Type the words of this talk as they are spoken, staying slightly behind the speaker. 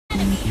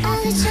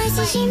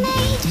choices you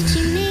made, did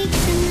you make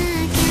them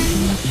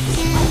again?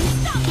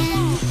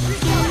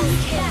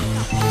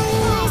 All the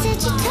lies that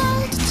you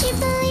told, did you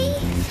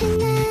believe in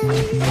them?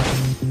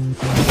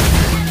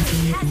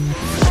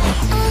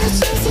 All the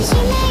choices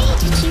you made,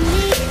 did you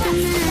make them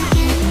again?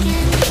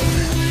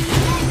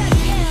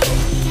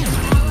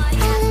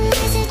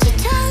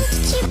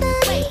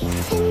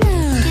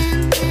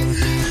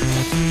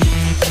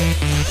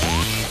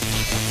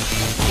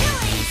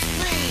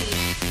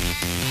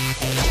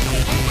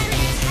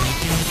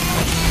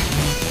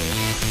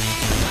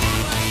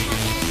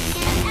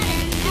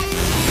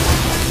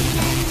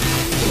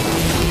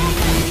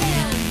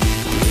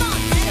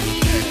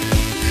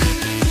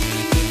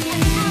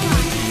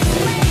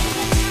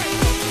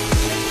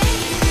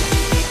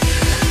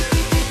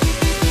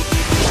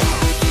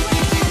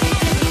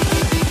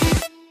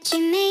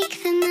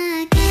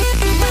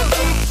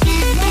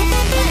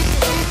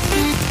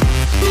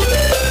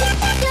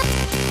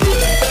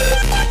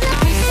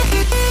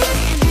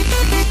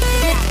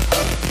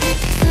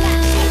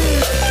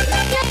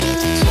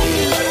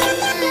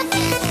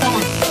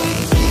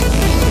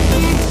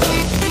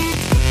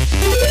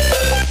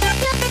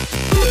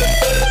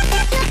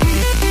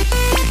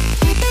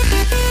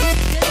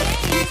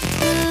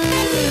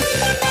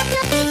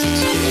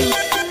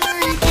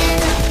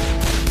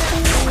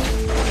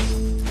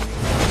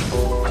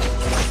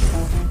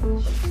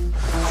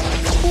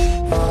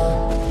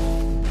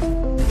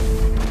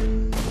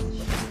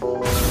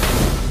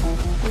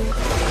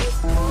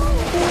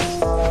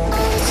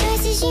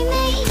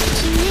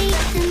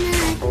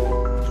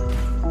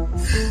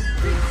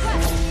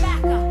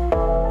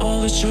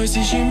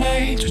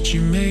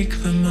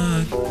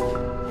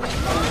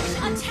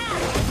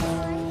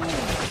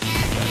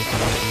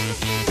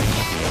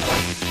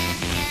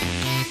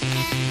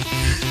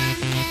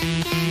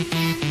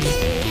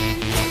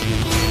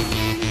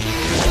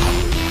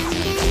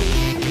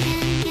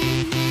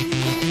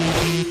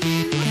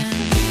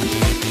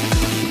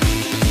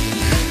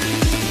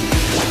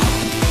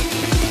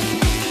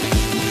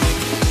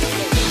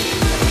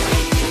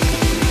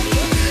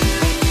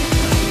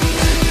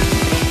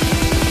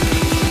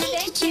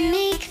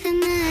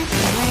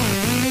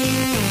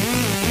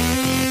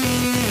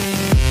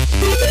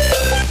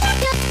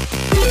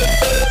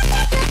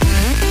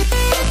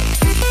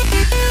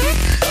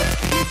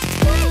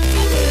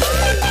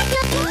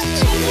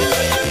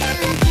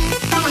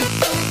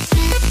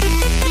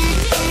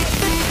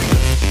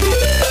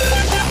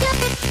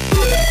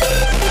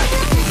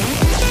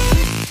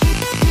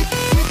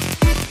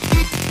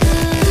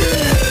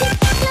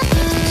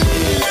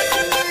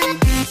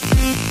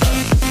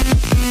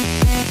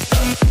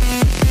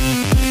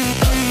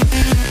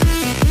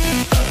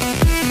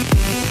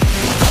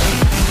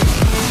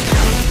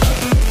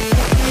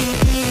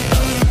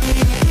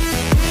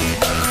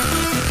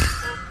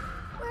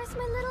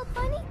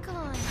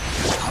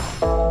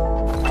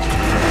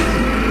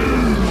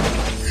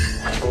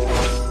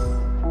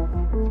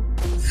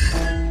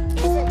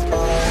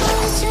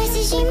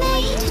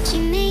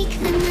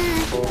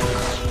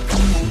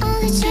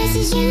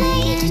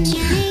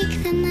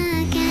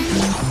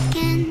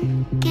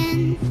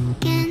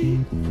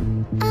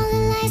 All the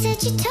lies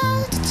that you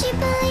told, did you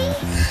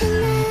believe in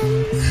them?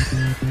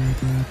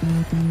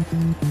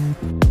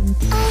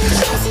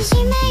 Choices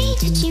you made,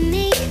 did you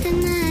make them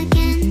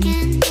again?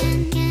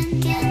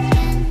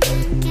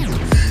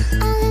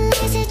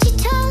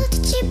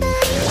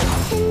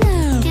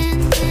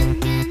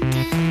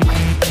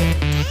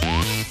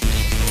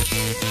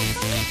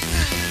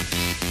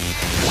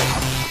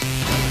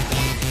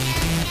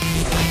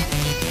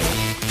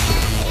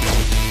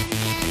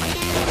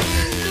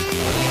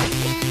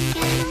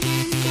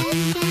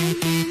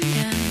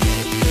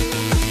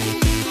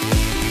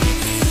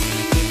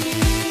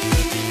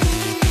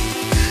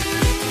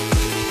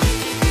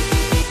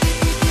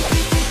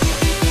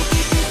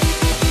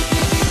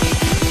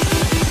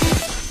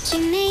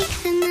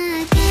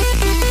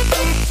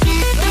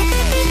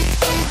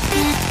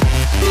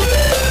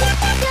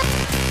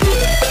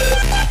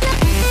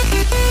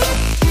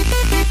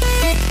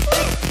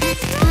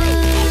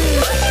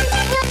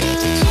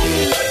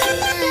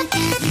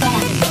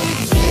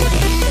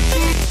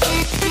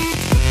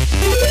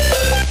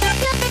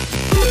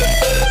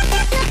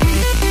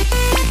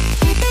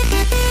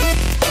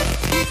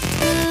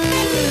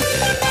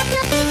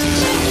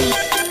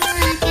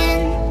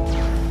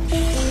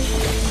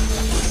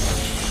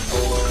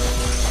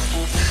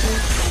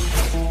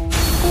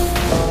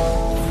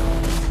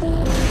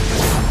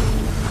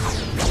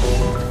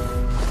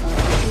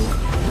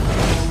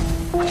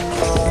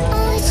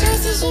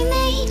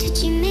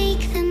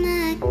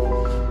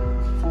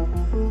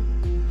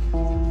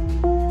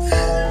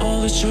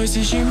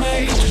 Choices you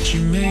made, did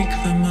you make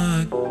them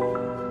again?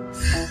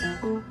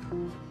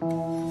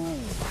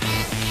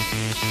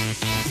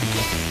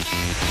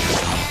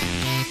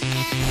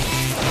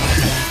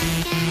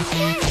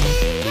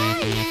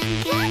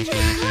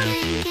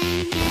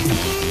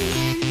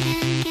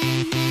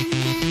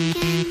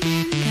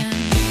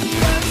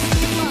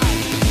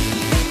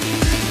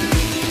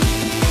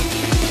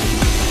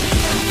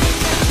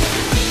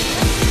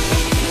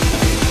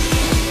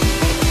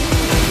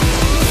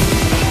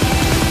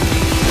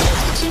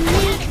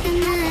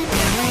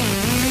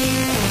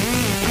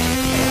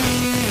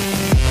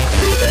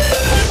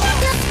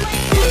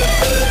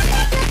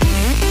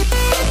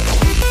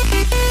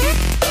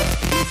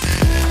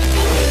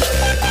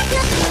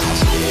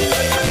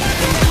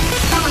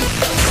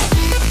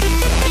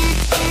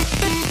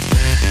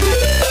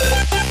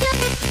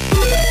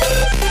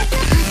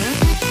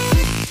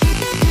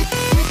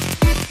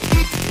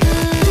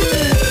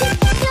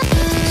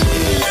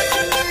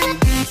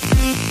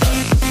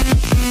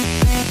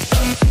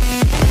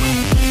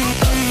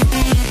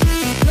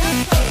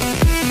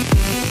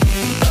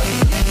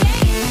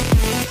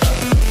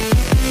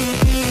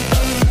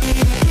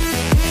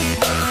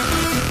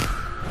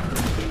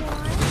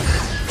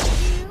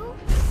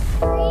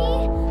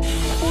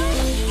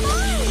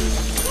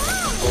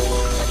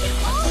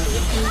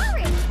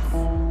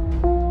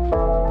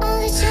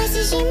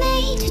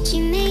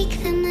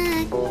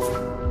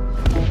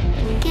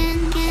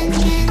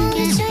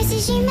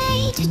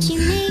 made, did you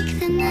make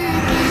them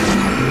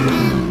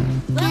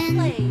again? Well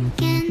played.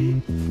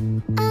 Again.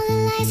 All the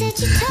lies that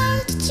you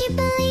told, did you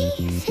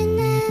believe in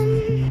them?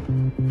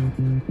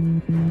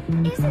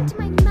 Isn't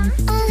my mask?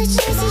 All the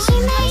choices you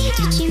made,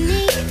 did you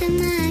make them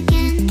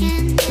again?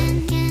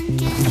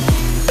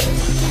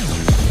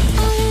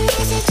 All the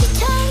lies that you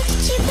told,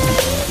 did you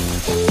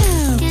believe in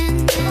them?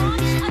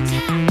 Launch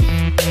attack.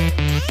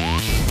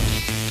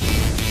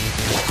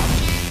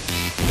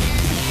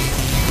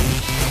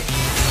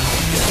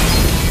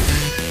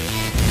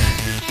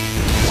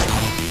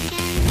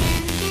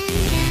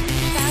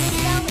 Battle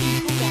cell in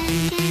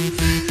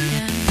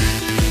cooldown.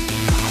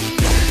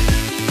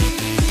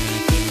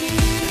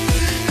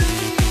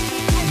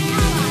 An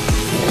ally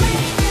slain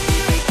the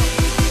turtle.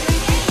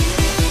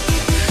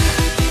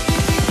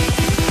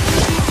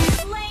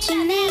 Did Slain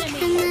you an make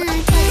them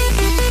enemy.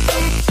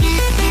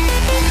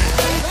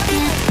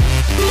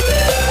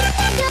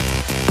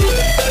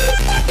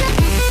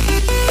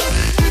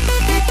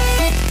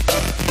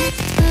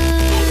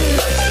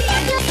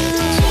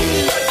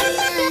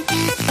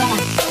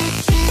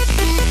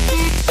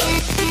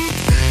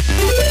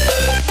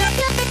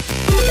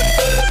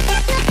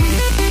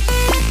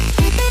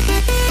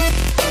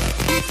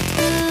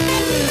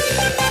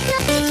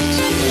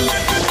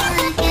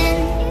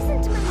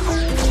 Isn't my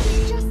mask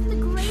just the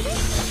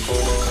greatest?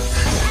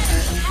 An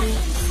enemy has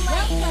been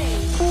slain.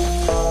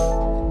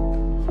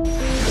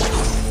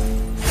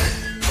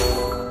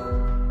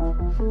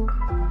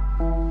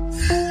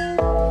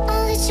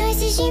 All the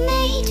choices you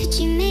made, did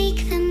you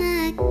make them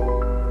again?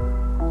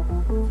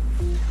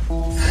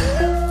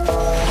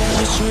 All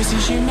the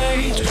choices you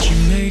made, did you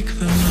make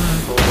them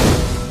up?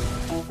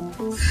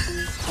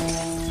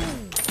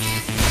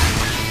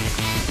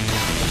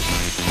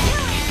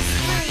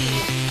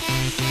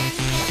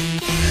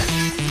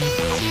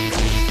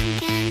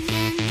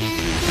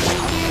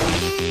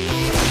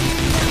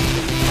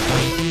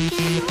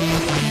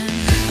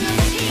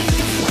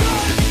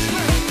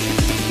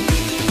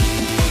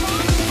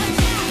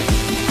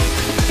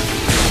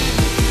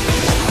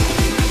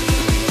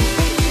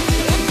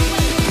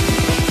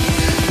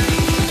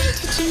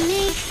 Did you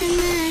make them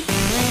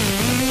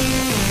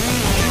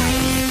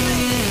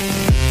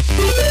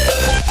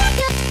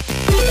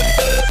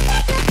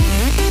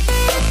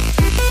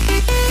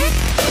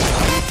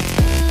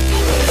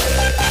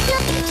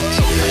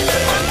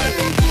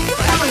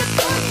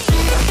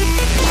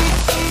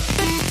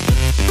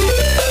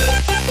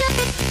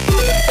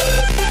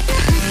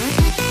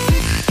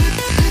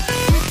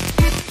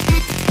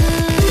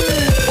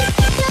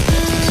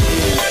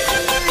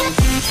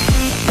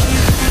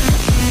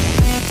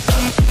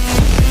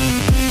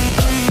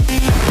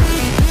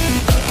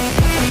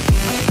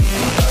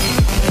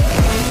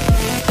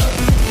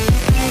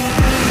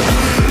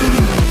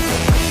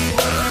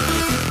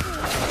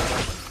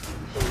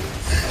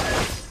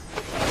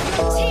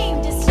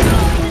Team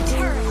destroy the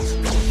turret.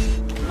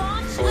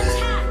 Launch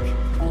attack.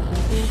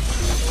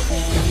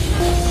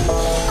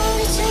 All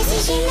the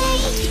choices you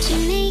made, did you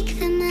make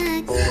them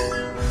again?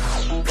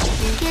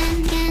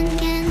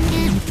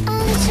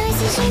 All the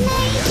choices you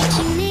made, did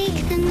you make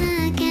them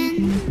again?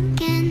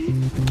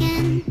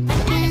 An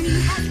enemy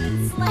has been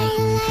All slain.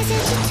 the lies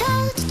that you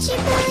told, did you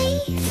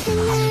believe in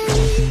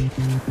them?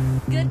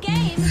 Good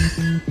game.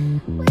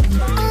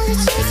 All the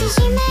choices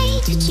you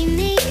made, did you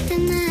make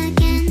them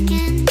again?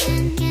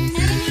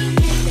 Enemy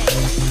missing.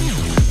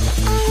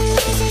 All the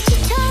lies that you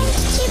told,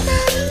 did you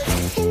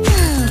believe in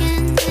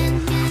them?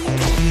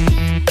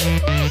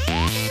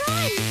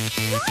 Run!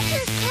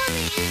 Roger's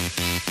coming.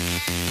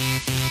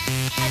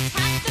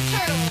 Attack the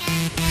turtle.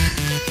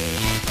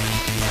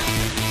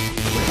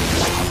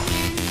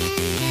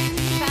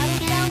 Battle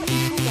cell in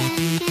cooldown.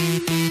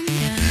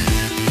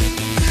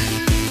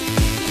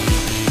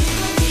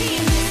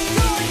 Team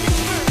destroy the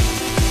turret.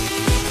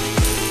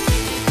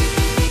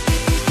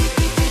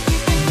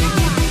 An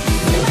ally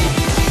slain the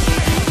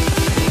turret.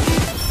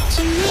 Did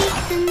you make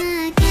them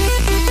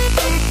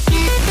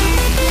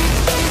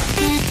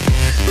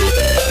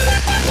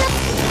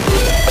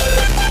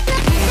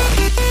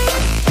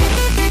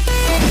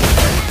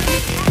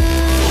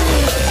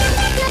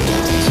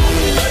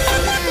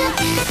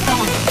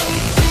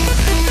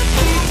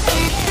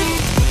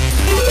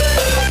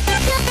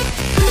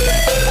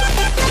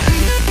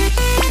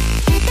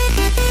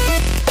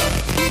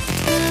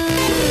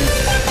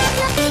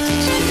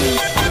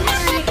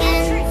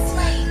Turret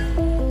slain.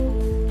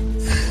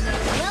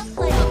 Well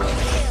played. Double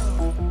kill.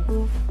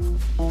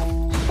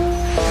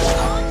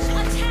 Launch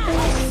attack.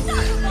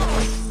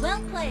 Unstoppable.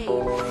 Well played.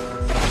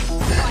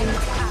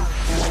 Wiped out.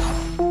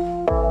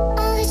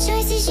 all the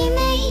choices you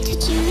made,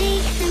 did you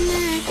make them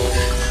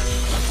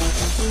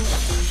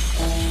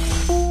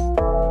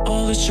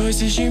All the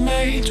choices you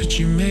made, did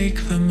you make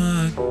them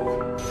up?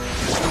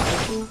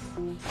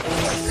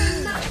 My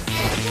mask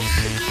is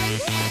just the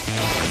greatest.